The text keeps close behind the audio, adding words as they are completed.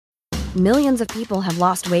Millions of people have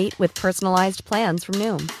lost weight with personalized plans from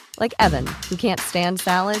Noom. Like Evan, who can't stand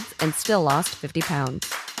salads and still lost 50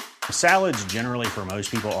 pounds. Salads generally for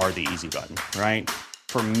most people are the easy button, right?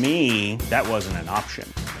 For me, that wasn't an option.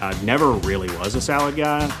 I never really was a salad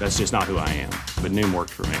guy. That's just not who I am. But Noom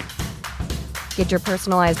worked for me. Get your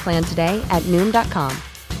personalized plan today at Noom.com.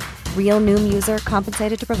 Real Noom user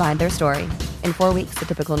compensated to provide their story. In 4 weeks, the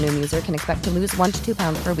typical Noom user can expect to lose 1 to 2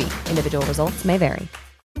 pounds per week. Individual results may vary.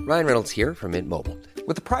 Ryan Reynolds here from Mint Mobile.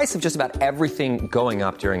 With the price of just about everything going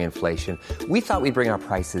up during inflation, we thought we'd bring our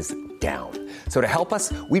prices down. So to help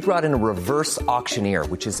us, we brought in a reverse auctioneer,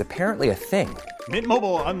 which is apparently a thing. Mint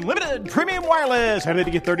Mobile Unlimited Premium Wireless. How to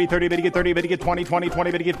get 30, 30, bit to get 30, bit to get 20, 20,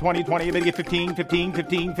 20, bit to get 20, 20, bit to get 15, 15,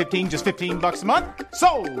 15, 15, just $15 a month?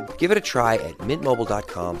 Sold! Give it a try at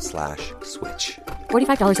mintmobile.com/switch.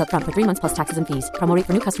 $45 up front for 3 months plus taxes and fees. Promo rate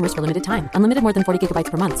for new customers for limited time. Unlimited more than 40 gigabytes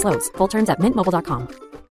per month. Slows full terms at mintmobile.com.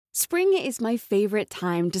 Spring is my favorite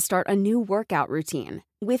time to start a new workout routine.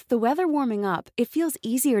 With the weather warming up, it feels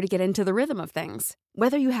easier to get into the rhythm of things.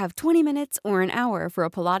 Whether you have 20 minutes or an hour for a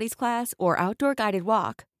Pilates class or outdoor guided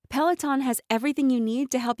walk, Peloton has everything you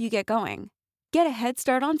need to help you get going. Get a head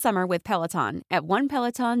start on summer with Peloton at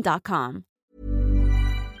onepeloton.com.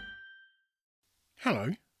 Hello,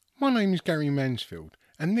 my name is Gary Mansfield,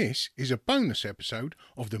 and this is a bonus episode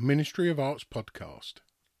of the Ministry of Arts podcast.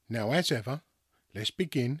 Now, as ever, let's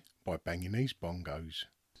begin by banging these bongos.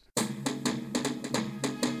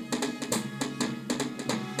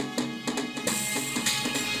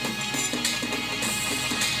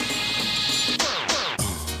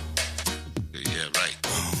 Yeah, right.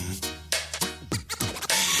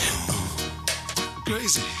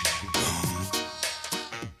 Crazy.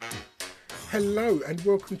 Hello and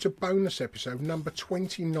welcome to bonus episode number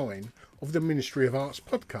 29 of the Ministry of Arts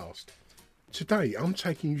podcast. Today I'm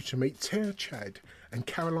taking you to meet Ter Chad and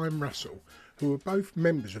Caroline Russell, who are both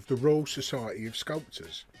members of the Royal Society of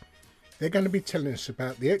Sculptors. They're going to be telling us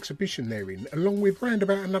about the exhibition they're in, along with round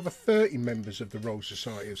about another 30 members of the Royal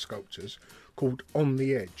Society of Sculptors, called On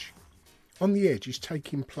the Edge. On the Edge is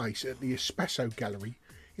taking place at the Espacio Gallery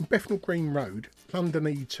in Bethnal Green Road, London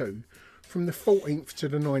E2, from the 14th to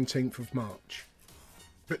the 19th of March.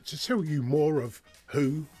 But to tell you more of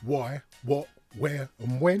who, why, what, where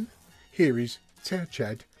and when, here is Ter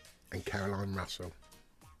Chad and Caroline Russell.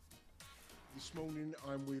 This morning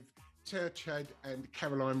I'm with Ter Chad and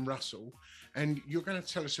Caroline Russell, and you're going to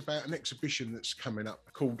tell us about an exhibition that's coming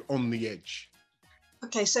up called On the Edge.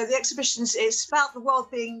 Okay, so the exhibition is about the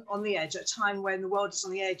world being on the edge at a time when the world is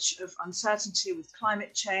on the edge of uncertainty with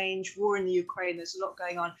climate change, war in the Ukraine, there's a lot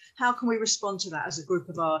going on. How can we respond to that as a group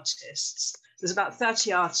of artists? There's about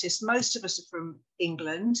 30 artists. Most of us are from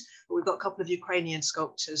England, but we've got a couple of Ukrainian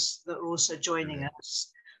sculptors that are also joining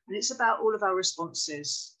us. And it's about all of our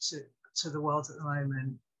responses to the world at the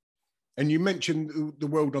moment. And you mentioned the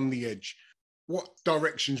world on the edge. What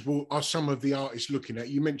directions are some of the artists looking at?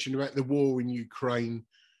 You mentioned about the war in Ukraine,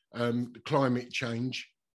 the climate change.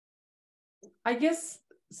 I guess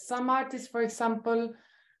some artists, for example,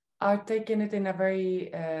 are taking it in a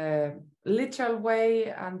very literal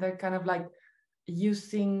way, and they're kind of like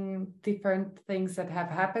using different things that have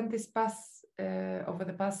happened this past over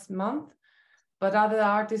the past month. But other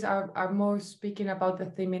artists are more speaking about the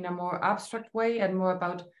theme in a more abstract way and more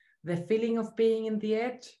about the feeling of being in the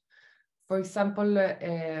edge. For example,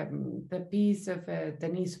 the piece of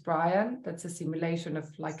Denise Bryan, that's a simulation of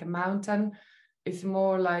like a mountain, is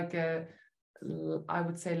more like I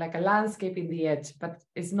would say like a landscape in the edge, but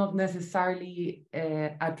it's not necessarily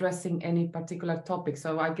addressing any particular topic.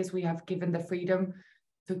 So I guess we have given the freedom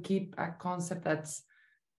to keep a concept that's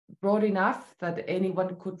broad enough that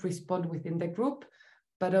anyone could respond within the group,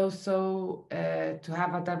 but also to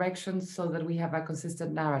have a direction so that we have a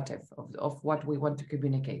consistent narrative of what we want to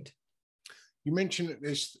communicate. You mentioned that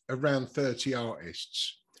there's around 30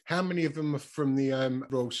 artists. How many of them are from the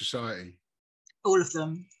Royal Society? All of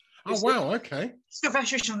them. Oh, wow, okay. It's got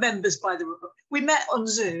registration of members by the... We met on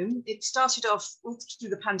Zoom. It started off all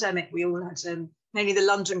through the pandemic. We all had, mainly the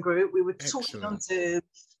London group. We were talking on Zoom,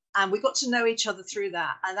 and we got to know each other through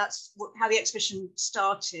that. And that's how the exhibition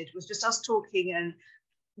started, was just us talking and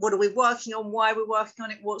what are we working on, why we're working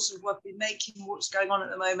on it, what sort of work we're making, what's going on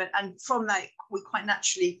at the moment. And from that, we quite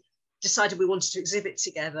naturally decided we wanted to exhibit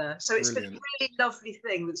together. So it's been a really lovely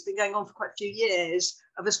thing that's been going on for quite a few years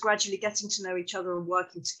of us gradually getting to know each other and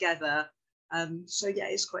working together. So yeah,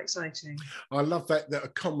 it's quite exciting. I love that a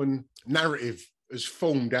common narrative has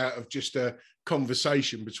formed out of just a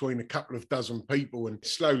conversation between a couple of dozen people, and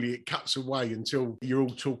slowly it cuts away until you're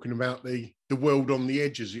all talking about the world on the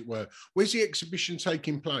edge, as it were. Where's the exhibition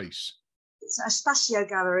taking place? It's at Spazio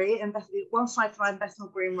Gallery in 155 Bethnal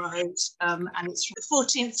Green Road, and it's from the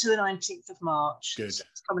 14th to the 19th of March. Good. So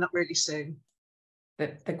it's coming up really soon.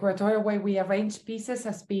 The curatorial way we arrange pieces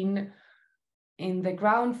has been in the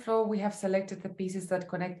ground floor. We have selected the pieces that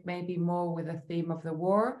connect maybe more with the theme of the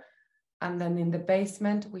war. And then in the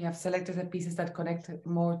basement, we have selected the pieces that connect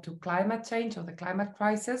more to climate change or the climate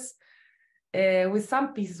crisis. With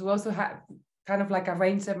some pieces, we also have kind of like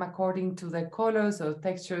arrange them according to the colors or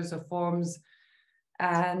textures or forms.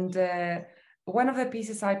 And one of the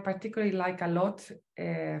pieces I particularly like a lot,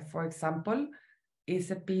 for example,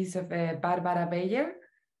 is a piece of Barbara Beyer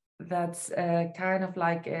that's kind of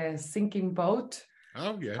like a sinking boat.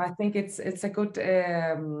 Oh, yeah. I think it's a good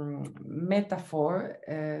metaphor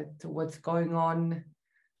to what's going on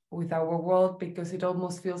with our world, because it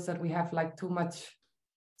almost feels that we have like too much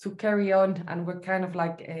to carry on and we're kind of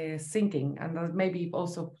like sinking. And that maybe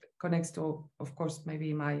also connects to, of course,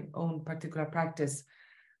 maybe my own particular practice.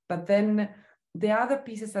 But then the other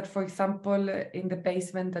pieces that, for example, in the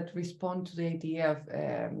basement that respond to the idea of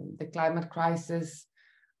the climate crisis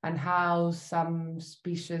and how some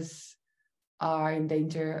species are in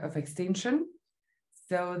danger of extinction.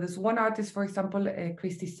 So there's one artist, for example,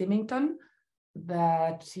 Christy Symington,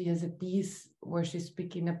 that she has a piece where she's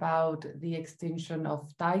speaking about the extinction of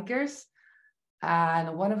tigers.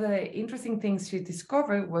 And one of the interesting things she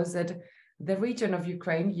discovered was that the region of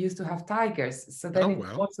Ukraine used to have tigers. So then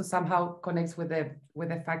it also somehow connects with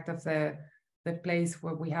the fact of the place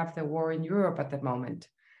where we have the war in Europe at the moment.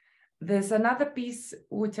 There's another piece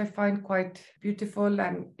which I find quite beautiful,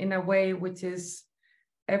 and in a way which is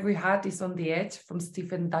Every Heart is on the Edge from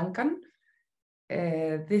Stephen Duncan.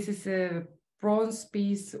 This is a bronze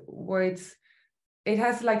piece where it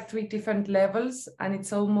has like 3 different levels, and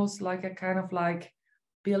it's almost like a kind of like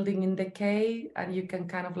building in decay, and you can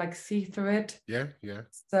kind of like see through it. Yeah, yeah.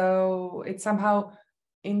 So it somehow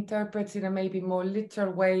interprets in a maybe more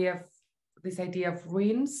literal way of this idea of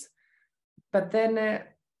ruins. But then,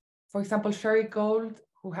 for example, Sherry Gold,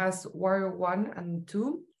 who has Warrior 1 and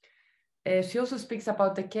 2, she also speaks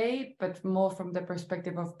about decay, but more from the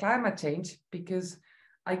perspective of climate change, because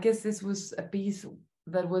I guess this was a piece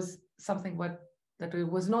that was something that it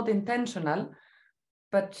was not intentional,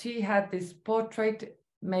 but she had this portrait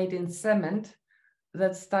made in cement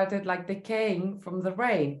that started like decaying from the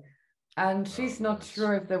rain. And she's not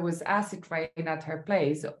sure if there was acid rain at her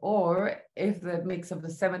place or if the mix of the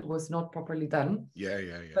cement was not properly done. Yeah.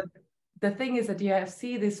 But the thing is that you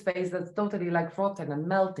see this face that's totally like rotten and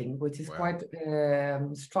melting, which is quite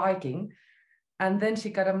striking. And then she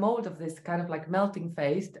got a mold of this kind of like melting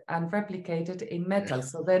face and replicated in metal. Yeah.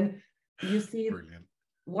 So then you see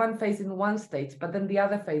one face in one state, but then the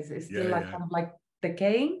other face is still kind of like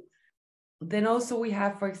decaying. Then also we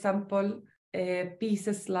have, for example,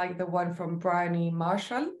 pieces like the one from Bryony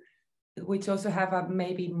Marshall, which also have a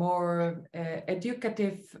maybe more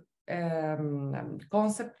educative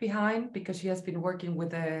concept behind, because she has been working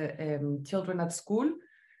with children at school,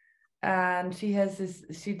 and she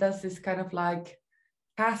does this kind of like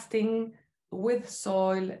casting with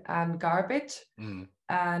soil and garbage.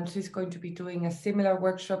 And she's going to be doing a similar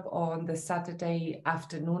workshop on the Saturday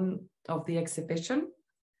afternoon of the exhibition.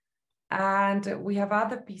 And we have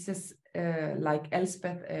other pieces like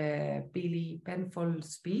Elspeth Billy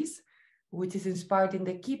Penfold's piece, which is inspired in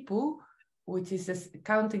the Quipu, which is a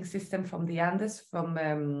counting system from the Andes. From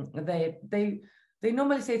they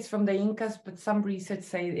normally say it's from the Incas, but some research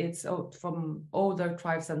say it's from older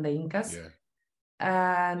tribes than the Incas. Yeah.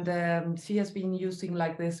 And she has been using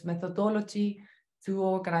like this methodology to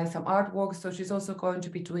organize some artwork. So she's also going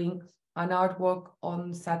to be doing an artwork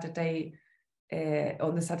on Saturday,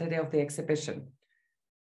 on the Saturday of the exhibition.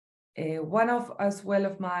 One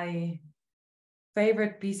of my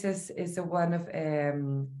favorite pieces is the one of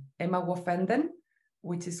Emma Woffenden,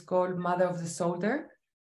 which is called Mother of the Soldier.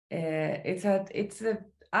 It's an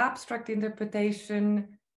abstract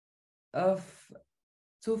interpretation of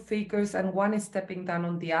 2 figures, and one is stepping down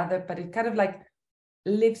on the other, but it kind of like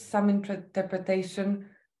leaves some interpretation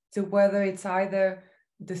to whether it's either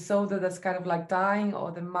the soldier that's kind of like dying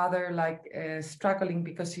or the mother like struggling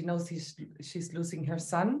because she knows she's losing her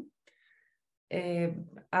son.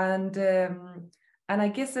 And I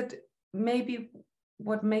guess that maybe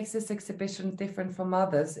what makes this exhibition different from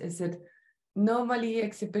others is that normally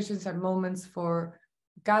exhibitions are moments for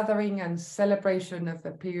gathering and celebration of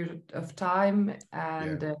a period of time,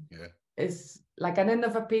 and it's like an end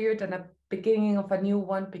of a period and a beginning of a new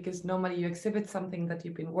one, because normally you exhibit something that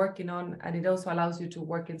you've been working on, and it also allows you to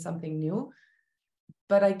work in something new.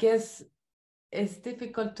 But I guess it's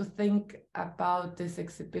difficult to think about this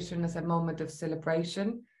exhibition as a moment of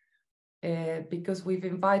celebration, because we've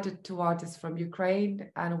invited 2 artists from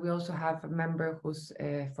Ukraine, and we also have a member who's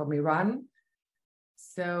from Iran.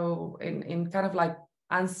 So in kind of like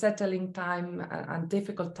unsettling time and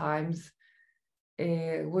difficult times,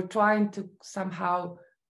 we're trying to somehow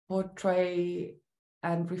portray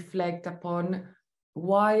and reflect upon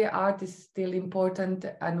why art is still important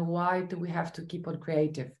and why do we have to keep on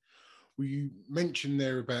creative. Well, you mentioned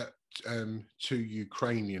there about 2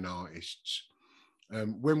 Ukrainian artists.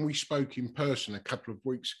 When we spoke in person a couple of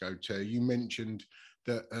weeks ago, Ter, you mentioned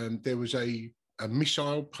that there was a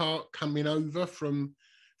missile part coming over from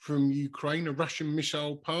Ukraine, a Russian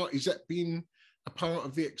missile part. Is that being a part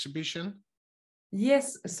of the exhibition?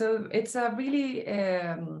 Yes, so it's a really,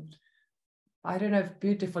 I don't know if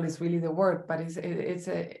beautiful is really the word, but it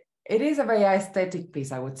is a very aesthetic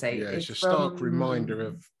piece, I would say. Yeah, it's a stark reminder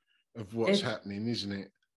of what's happening, isn't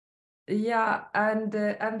it? Yeah, and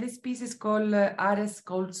this piece is called Ares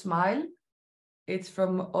Cold Smile. It's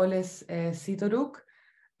from Oles Sidoruk.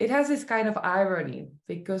 It has this kind of irony,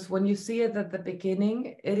 because when you see it at the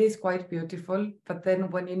beginning, it is quite beautiful, but then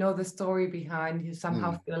when you know the story behind, you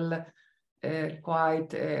somehow feel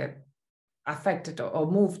quite affected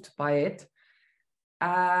or moved by it.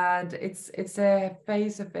 And it's a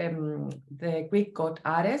face of the Greek god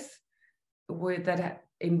Ares, with that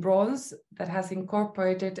in bronze, that has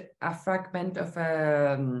incorporated a fragment of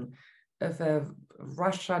a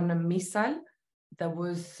Russian missile that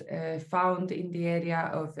was found in the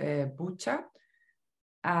area of Bucha.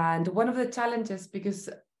 And one of the challenges, because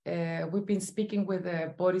we've been speaking with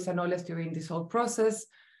Boris and Oles during this whole process,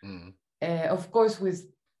 of course with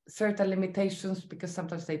certain limitations, because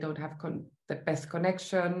sometimes they don't have the best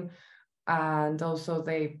connection, and also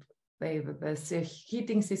the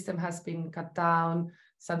heating system has been cut down.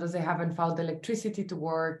 Sometimes they haven't found electricity to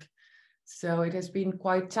work. So it has been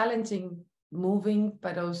quite challenging moving,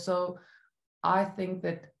 but also I think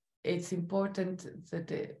that it's important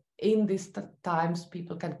that in these times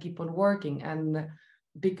people can keep on working. And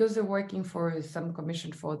because they're working for some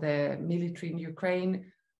commission for the military in Ukraine,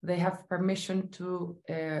 they have permission to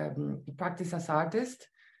practice as artists.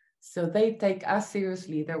 So they take as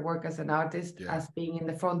seriously their work as an artist as being in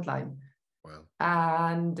the front line. Wow.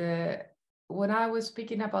 And when I was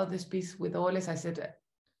speaking about this piece with Oles, I said,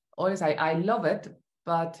 Oles, I love it,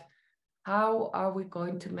 but how are we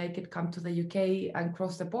going to make it come to the UK and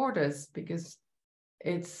cross the borders? Because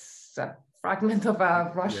it's a fragment of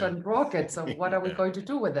a Russian rocket. So what are we going to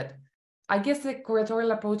do with it? I guess the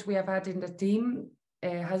curatorial approach we have had in the team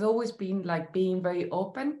has always been like being very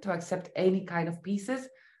open to accept any kind of pieces,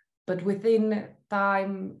 but within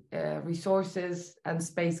time, resources, and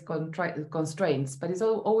space constraints. But it's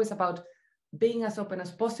always about being as open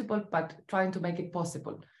as possible, but trying to make it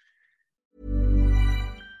possible.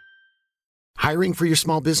 Hiring for your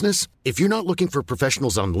small business? If you're not looking for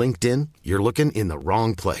professionals on LinkedIn, you're looking in the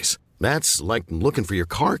wrong place. That's like looking for your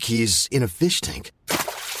car keys in a fish tank.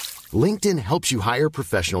 LinkedIn helps you hire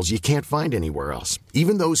professionals you can't find anywhere else,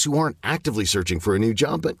 even those who aren't actively searching for a new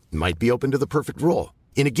job but might be open to the perfect role.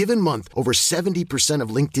 In a given month, over 70% of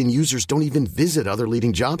LinkedIn users don't even visit other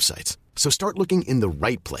leading job sites. So start looking in the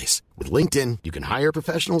right place. With LinkedIn, you can hire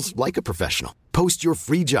professionals like a professional. Post your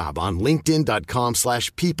free job on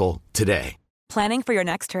linkedin.com/people today. Planning for your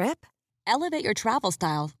next trip? Elevate your travel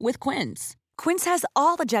style with Quince. Quince has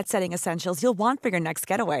all the jet-setting essentials you'll want for your next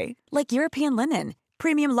getaway, like European linen,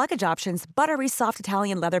 premium luggage options, buttery soft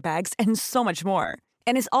Italian leather bags, and so much more.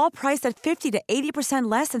 And is all priced at 50 to 80%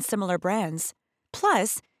 less than similar brands.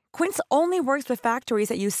 Plus, Quince only works with factories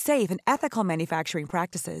that use safe and ethical manufacturing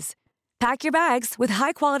practices. Pack your bags with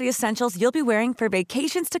high-quality essentials you'll be wearing for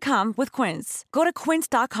vacations to come with Quince. Go to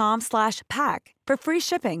quince.com/pack for free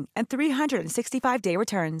shipping and 365-day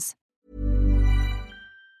returns.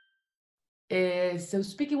 So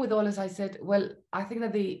speaking with Oles, I said, well, I think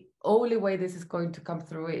that the only way this is going to come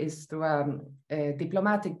through is through a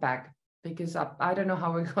diplomatic bag, because I don't know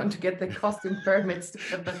how we're going to get the costume permits to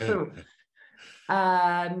get them through.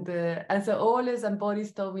 And so Oles and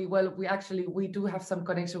Boris told me, well, we do have some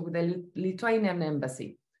connection with the Lithuanian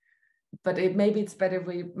embassy, but maybe it's better if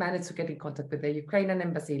we manage to get in contact with the Ukrainian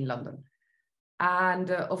embassy in London.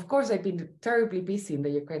 And of course, they've been terribly busy in the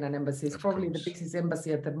Ukrainian embassy. It's probably the busiest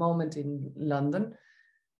embassy at the moment in London.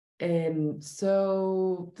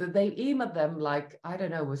 So they emailed them like, I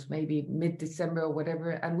don't know, it was maybe mid-December or whatever,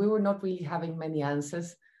 and we were not really having many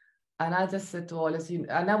answers. And I just said to Oles,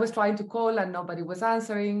 and I was trying to call and nobody was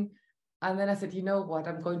answering. And then I said, you know what,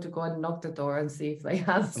 I'm going to go and knock the door and see if they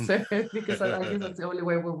answer, because I guess that's the only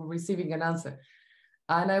way we were receiving an answer.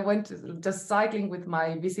 And I went just cycling with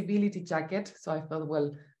my visibility jacket. So I thought,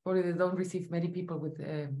 well, probably they don't receive many people with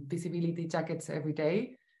visibility jackets every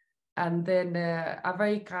day. And then a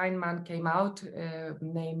very kind man came out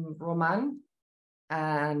named Roman,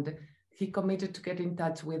 and he committed to get in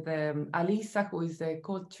touch with Alisa, who is a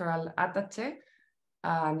cultural attaché.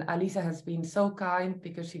 And Alisa has been so kind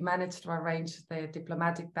because she managed to arrange the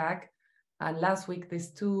diplomatic bag. And last week,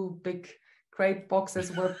 these 2 big crate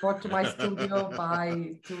boxes were brought to my studio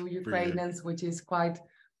by 2 Ukrainians, which is quite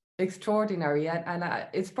extraordinary. And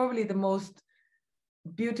it's probably the most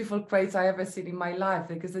beautiful crates I ever seen in my life,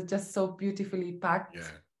 because they're just so beautifully packed.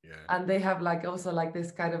 And they have also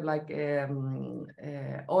this kind of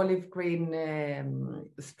olive green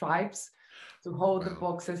stripes to hold the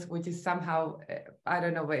boxes, which is somehow, I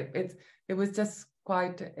don't know, it was just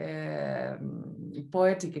quite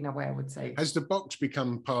poetic in a way, I would say. Has the box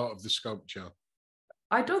become part of the sculpture?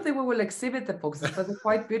 I don't think we will exhibit the boxes, but they're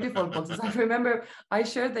quite beautiful boxes. I remember I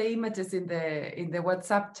shared the images in the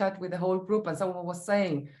WhatsApp chat with the whole group, and someone was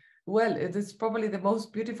saying, well, it is probably the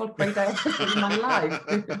most beautiful crate I ever seen in my life.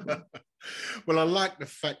 Well, I like the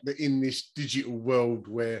fact that in this digital world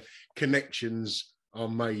where connections are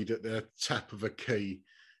made at the tap of a key,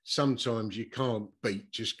 sometimes you can't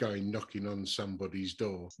beat just going knocking on somebody's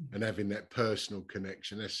door and having that personal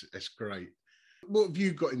connection. That's great. What have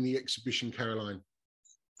you got in the exhibition, Caroline?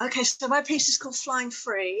 Okay, so my piece is called Flying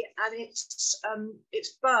Free, and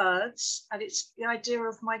it's birds, and it's the idea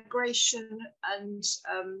of migration and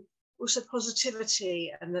also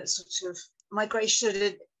positivity, and that sort of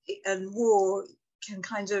migration and war can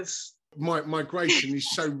kind of... Migration is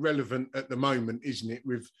so relevant at the moment, isn't it?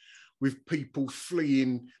 With people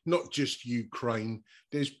fleeing, not just Ukraine,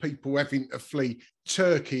 there's people having to flee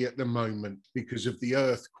Turkey at the moment because of the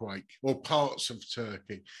earthquake, or parts of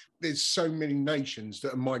Turkey. There's so many nations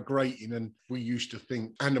that are migrating, and we used to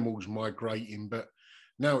think animals migrating, but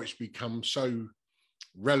now it's become so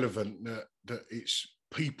relevant that it's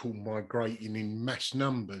people migrating in mass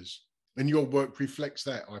numbers. And your work reflects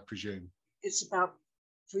that, I presume. It's about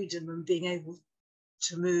freedom and being able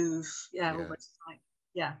to move, almost like,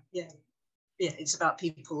 it's about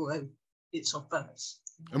people, it's of birds.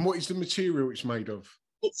 And what is the material it's made of?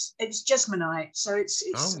 It's jesmonite, so it's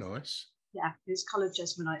oh, nice. Yeah, it's coloured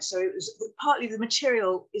jesmonite. So it was partly, the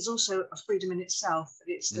material is also a freedom in itself.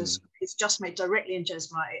 It's just made directly in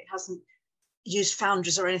jesmonite. It hasn't used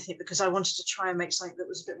foundries or anything, because I wanted to try and make something that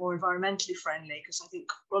was a bit more environmentally friendly, because I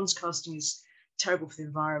think bronze casting is terrible for the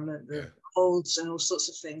environment, the holds and all sorts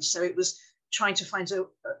of things. So it was trying to find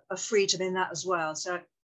a freedom in that as well. So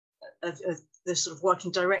the sort of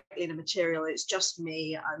working directly in a material, it's just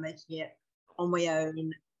me, I'm making it on my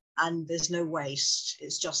own, and there's no waste,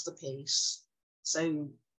 it's just the piece. So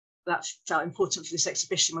that felt important for this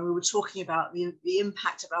exhibition, when we were talking about the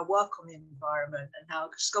impact of our work on the environment, and how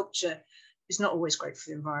sculpture is not always great for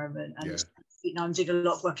the environment. And I'm doing a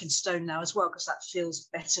lot of work in stone now as well, because that feels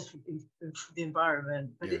better for the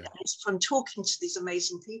environment. But it's from talking to these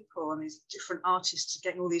amazing people and these different artists, to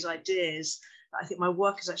getting all these ideas. I think my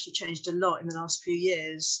work has actually changed a lot in the last few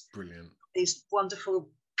years. Brilliant. These wonderful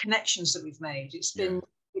connections that we've made. It's been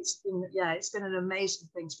an amazing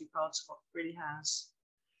thing to be part of. It really has.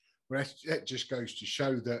 Well, that just goes to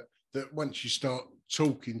show that once you start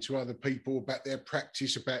talking to other people about their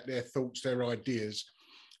practice, about their thoughts, their ideas,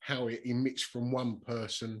 how it emits from one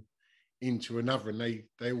person into another, and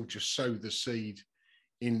they all just sow the seed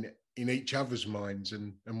in each other's minds,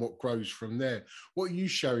 and what grows from there. What are you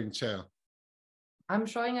showing, Tao? I'm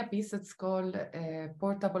showing a piece that's called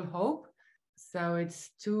Portable Hope. So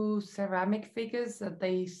it's 2 ceramic figures that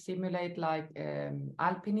they simulate like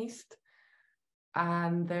alpinists,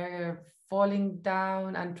 and they're falling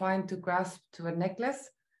down and trying to grasp to a necklace.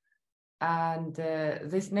 And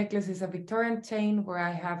this necklace is a Victorian chain where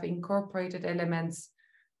I have incorporated elements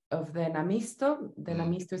of the Namisto. The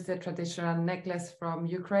Namisto is the traditional necklace from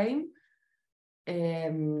Ukraine.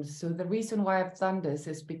 So the reason why I've done this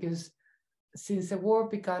is because since the war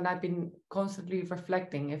began, I've been constantly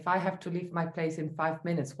reflecting, if I have to leave my place in 5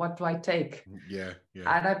 minutes, what do I take? Yeah.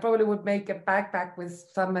 And I probably would make a backpack with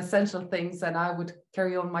some essential things, and I would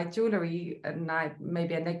carry on my jewelry, and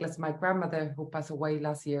maybe a necklace my grandmother, who passed away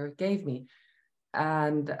last year, gave me.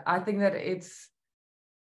 And I think that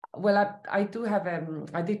I do have,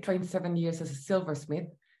 I did train 7 years as a silversmith,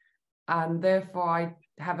 and therefore I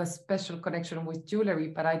have a special connection with jewelry,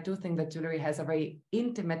 but I do think that jewelry has a very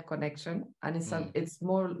intimate connection, and it's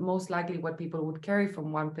most likely what people would carry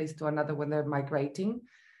from one place to another when they're migrating.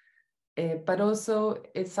 But also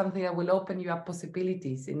it's something that will open you up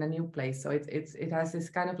possibilities in a new place. So it has this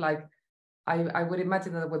kind of like, I would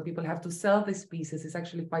imagine that when people have to sell these pieces, it's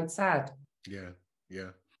actually quite sad.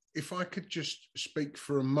 Yeah. if I could just speak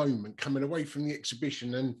for a moment, coming away from the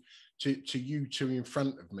exhibition and to you two in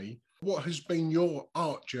front of me, what has been your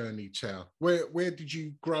art journey, Tao? Where did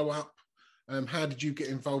you grow up? How did you get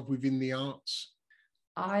involved within the arts?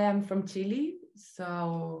 I am from Chile,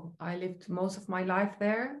 so I lived most of my life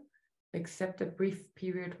there, except a brief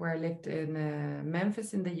period where I lived in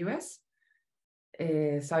Memphis in the US.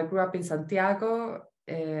 So I grew up in Santiago.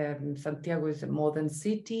 Santiago is a modern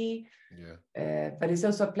city, but it's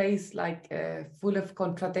also a place like full of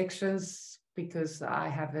contradictions, because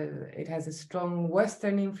it has a strong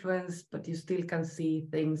Western influence, but you still can see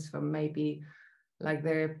things from maybe like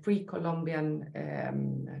the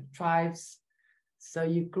pre-Columbian tribes. So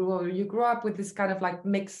you grew up with this kind of like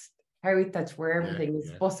mixed heritage where everything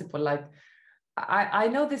is possible. Like I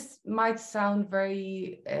know this might sound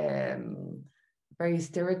very very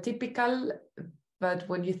stereotypical, but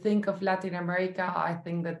when you think of Latin America, I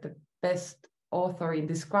think that the best author in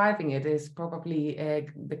describing it is probably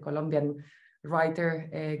the Colombian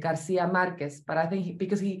writer Garcia Marquez. But I think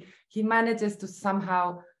because he manages to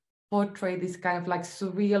somehow portray this kind of like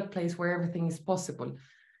surreal place where everything is possible.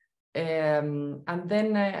 And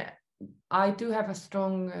then I do have a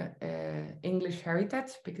strong English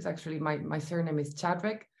heritage, because actually my surname is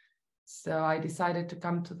Chadwick. So I decided to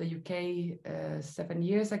come to the UK 7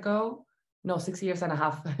 years ago. No, 6 years and a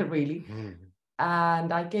half, really.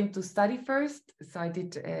 And I came to study first. So I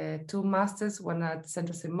did 2 masters, one at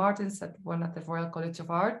Central St. Martin's, one at the Royal College of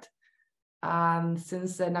Art. And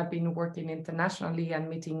since then, I've been working internationally and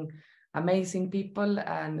meeting amazing people,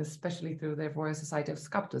 and especially through the Royal Society of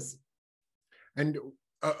Sculptors. And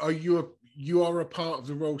are you a part of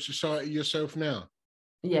the Royal Society yourself now?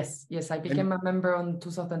 Yes, I became a member in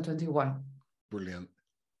 2021. Brilliant.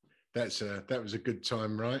 That was a good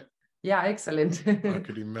time, right? Yeah, excellent. I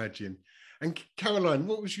could imagine. And Caroline,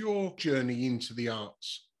 what was your journey into the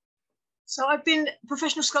arts? So I've been a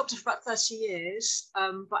professional sculptor for about 30 years,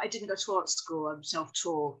 but I didn't go to art school. I'm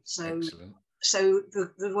self-taught. Excellent. So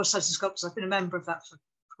the Royal Society of Sculptors, I've been a member of that for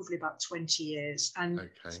probably about 20 years. And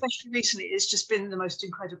especially recently, it's just been the most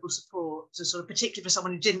incredible support, to sort of, particularly for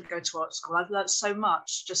someone who didn't go to art school. I've learned so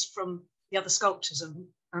much just from the other sculptors and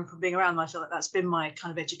from being around them. I feel like that's been my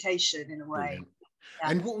kind of education in a way. Brilliant.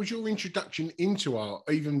 Yeah. And what was your introduction into art,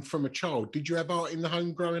 even from a child? Did you have art in the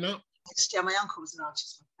home growing up? Yeah, my uncle was an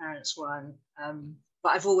artist, my parents were, but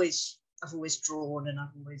I've always drawn, and I've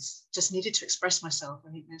always just needed to express myself.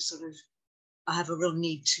 I think I have a real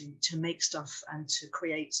need to make stuff and to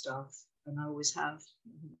create stuff, and I always have.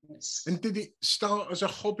 And did it start as a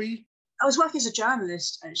hobby? I was working as a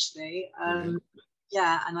journalist, actually.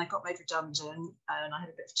 Yeah, and I got made redundant, and I had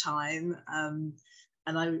a bit of time,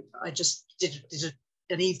 and I just did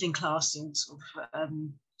an evening class in sort of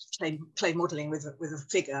clay modelling with a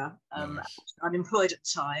figure. Nice. Unemployed at the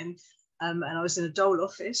time. And I was in a dole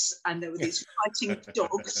office, and there were these fighting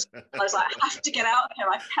dogs. I was like, I have to get out of here.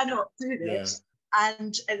 I cannot do this. Yeah.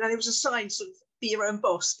 And then there was a sign, sort of, be your own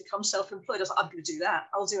boss, become self-employed. I was like, I'm going to do that.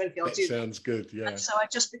 I'll do anything. I'll do that. Sounds good, yeah. And so I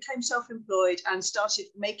just became self-employed and started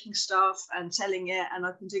making stuff and selling it, and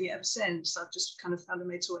I've been doing it ever since. I've just kind of found a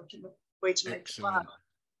way to make it fun.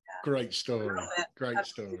 Yeah. Great story. Great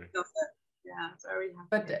story. Yeah, very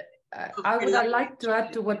happy. But I would like to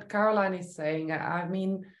add to what Caroline is saying. I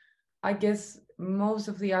mean, I guess most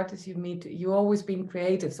of the artists you meet, you've always been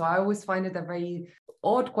creative. So I always find it a very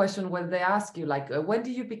odd question when they ask you, like, when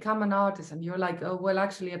did you become an artist? And you're like, oh, well,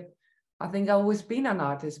 actually, I think I've always been an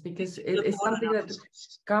artist, because it's something that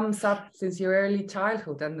comes up since your early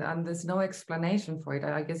childhood, and there's no explanation for it.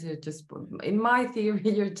 I guess you're just, in my theory,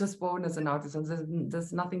 you're just born as an artist, and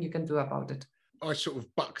there's nothing you can do about it. I sort of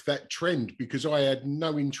bucked that trend because I had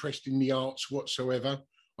no interest in the arts whatsoever.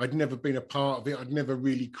 I'd never been a part of it. I'd never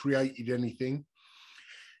really created anything.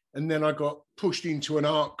 And then I got pushed into an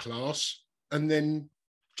art class and then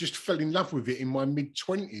just fell in love with it in my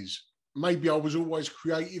mid-20s. Maybe I was always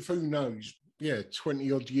creative, who knows? Yeah,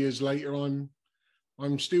 20 odd years later, I'm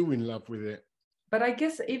still in love with it. But I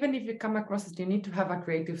guess even if you come across it, you need to have a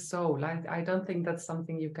creative soul. I don't think that's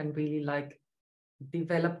something you can really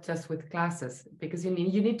develop just with classes, because you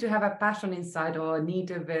need to have a passion inside, or a need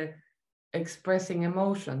of expressing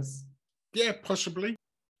emotions. Yeah, possibly.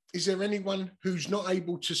 Is there anyone who's not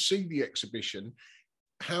able to see the exhibition?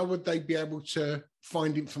 How would they be able to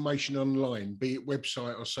find information online, be it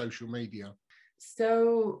website or social media?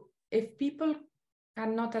 So if people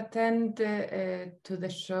cannot attend to the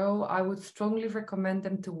show, I would strongly recommend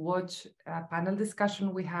them to watch a panel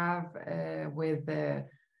discussion we have with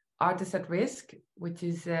Artists at Risk, which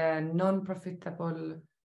is a non-profit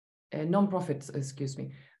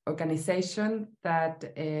organization that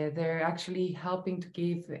they're actually helping to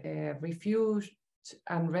give refuge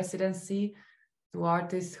and residency to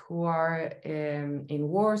artists who are in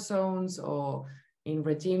war zones or in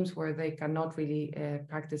regimes where they cannot really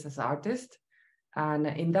practice as artists. And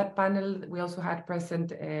in that panel, we also had present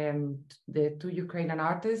the two Ukrainian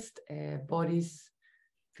artists, Boris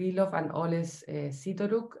Filov and Oles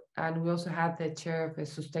Sidoruk. And we also had the chair of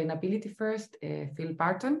Sustainability First, Phil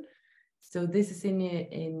Barton. So this is in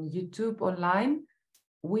YouTube online.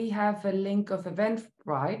 We have a link of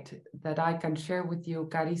Eventbrite that I can share with you,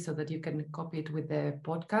 Kari, so that you can copy it with the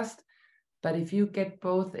podcast. But if you get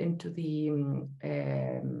both into the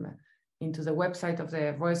website of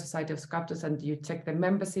the Royal Society of Sculptors and you check the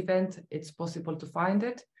members event, it's possible to find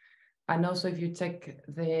it. And also if you check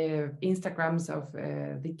the Instagrams of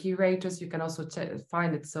the curators, you can also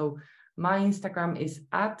find it. So my Instagram is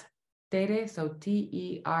 @Tere, so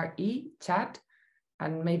TERE chat.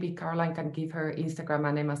 And maybe Caroline can give her Instagram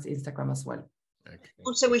and Emma's Instagram as well. Okay.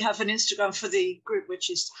 Also, we have an Instagram for the group, which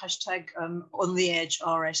is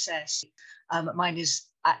 #OnTheEdgeRSS. Mine is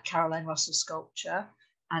 @Caroline Russell Sculpture,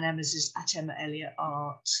 and Emma's is @Emma Elliott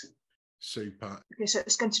Art. Super. Okay, so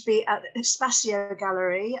it's going to be at the Spazio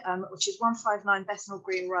Gallery, which is 159 Bethnal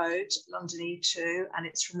Green Road, London E2, and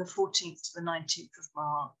it's from the 14th to the 19th of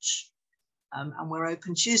March. And we're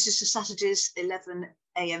open Tuesdays to Saturdays, 11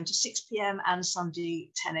 a.m. to 6 p.m. and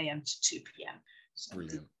Sunday, 10 a.m. to 2 p.m. So,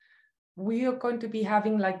 brilliant. We are going to be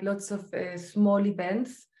having like lots of small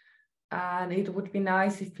events, and it would be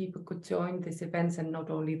nice if people could join these events, and not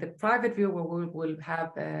only the private view where we will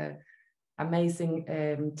have amazing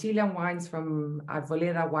Chilean wines from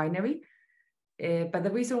Arboleda Winery. But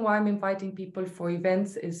the reason why I'm inviting people for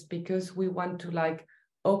events is because we want to like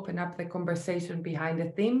open up the conversation behind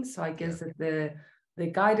the theme. So I guess that the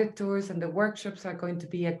guided tours and the workshops are going to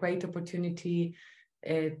be a great opportunity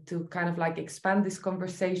to kind of like expand this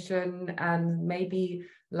conversation and maybe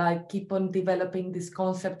like keep on developing this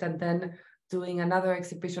concept, and then doing another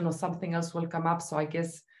exhibition or something else will come up. So I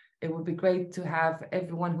guess it would be great to have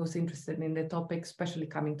everyone who's interested in the topic, especially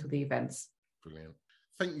coming to the events. Brilliant.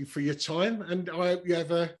 Thank you for your time, and I hope you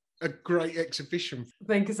have a great exhibition.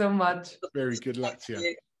 Thank you so much. Very good luck to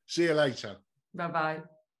you. See you later. Bye-bye.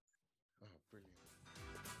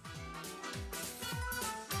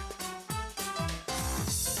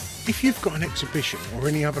 If you've got an exhibition or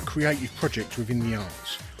any other creative project within the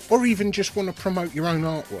arts, or even just want to promote your own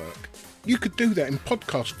artwork, you could do that in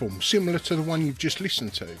podcast form similar to the one you've just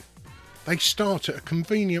listened to. They start at a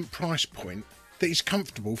convenient price point that is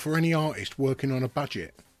comfortable for any artist working on a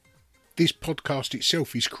budget. This podcast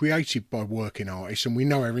itself is created by working artists, and we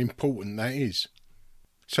know how important that is.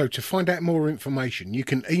 So to find out more information, you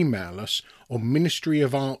can email us on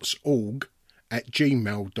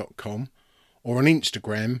ministryofartsorg@gmail.com or on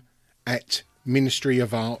Instagram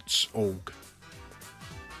 @ministryofartsorg.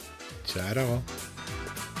 Ta-da!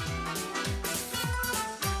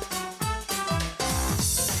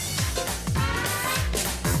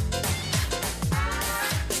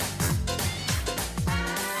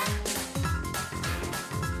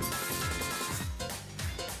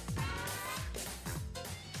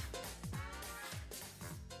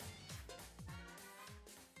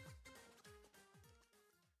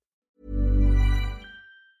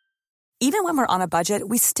 Even when we're on a budget,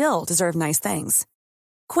 we still deserve nice things.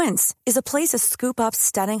 Quince is a place to scoop up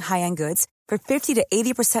stunning high-end goods for 50 to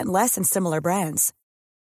 80% less than similar brands.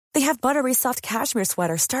 They have buttery soft cashmere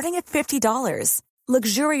sweaters starting at $50,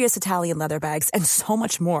 luxurious Italian leather bags, and so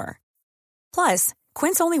much more. Plus,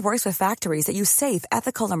 Quince only works with factories that use safe,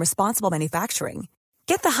 ethical, and responsible manufacturing.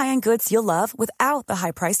 Get the high-end goods you'll love without the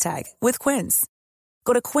high price tag with Quince.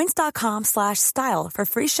 Go to quince.com/style for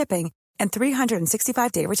free shipping and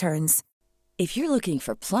 365-day returns. If you're looking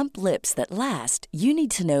for plump lips that last, you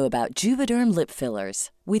need to know about Juvederm lip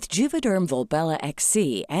fillers. With Juvederm Volbella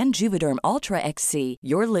XC and Juvederm Ultra XC,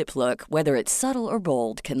 your lip look, whether it's subtle or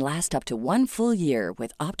bold, can last up to 1 full year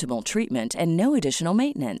with optimal treatment and no additional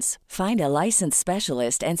maintenance. Find a licensed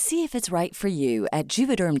specialist and see if it's right for you at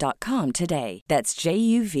Juvederm.com today. That's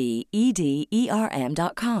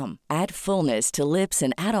JUVEDERM.com. Add fullness to lips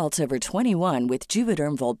in adults over 21 with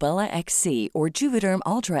Juvederm Volbella XC or Juvederm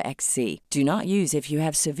Ultra XC. Do not use if you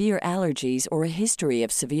have severe allergies or a history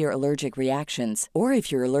of severe allergic reactions, or if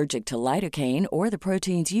if you're allergic to lidocaine or the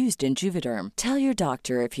proteins used in Juvederm. Tell your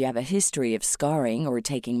doctor if you have a history of scarring or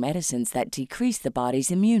taking medicines that decrease the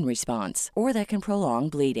body's immune response or that can prolong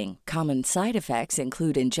bleeding. Common side effects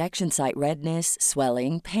include injection site redness,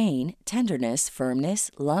 swelling, pain, tenderness,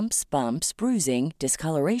 firmness, lumps, bumps, bruising,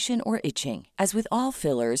 discoloration, or itching. As with all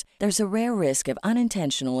fillers, there's a rare risk of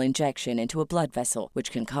unintentional injection into a blood vessel,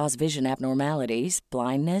 which can cause vision abnormalities,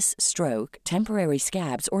 blindness, stroke, temporary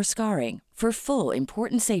scabs, or scarring. For full,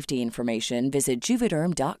 important safety information, visit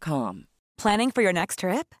Juvederm.com. Planning for your next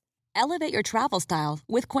trip? Elevate your travel style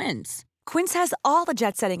with Quince. Quince has all the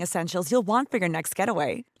jet-setting essentials you'll want for your next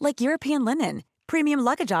getaway, like European linen, premium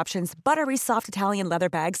luggage options, buttery soft Italian leather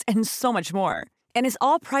bags, and so much more. And is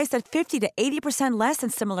all priced at 50 to 80% less than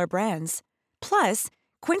similar brands. Plus,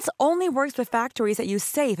 Quince only works with factories that use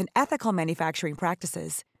safe and ethical manufacturing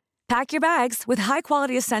practices. Pack your bags with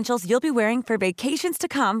high-quality essentials you'll be wearing for vacations to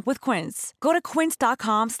come with Quince. Go to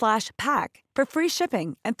quince.com/pack for free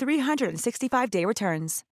shipping and 365-day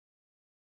returns.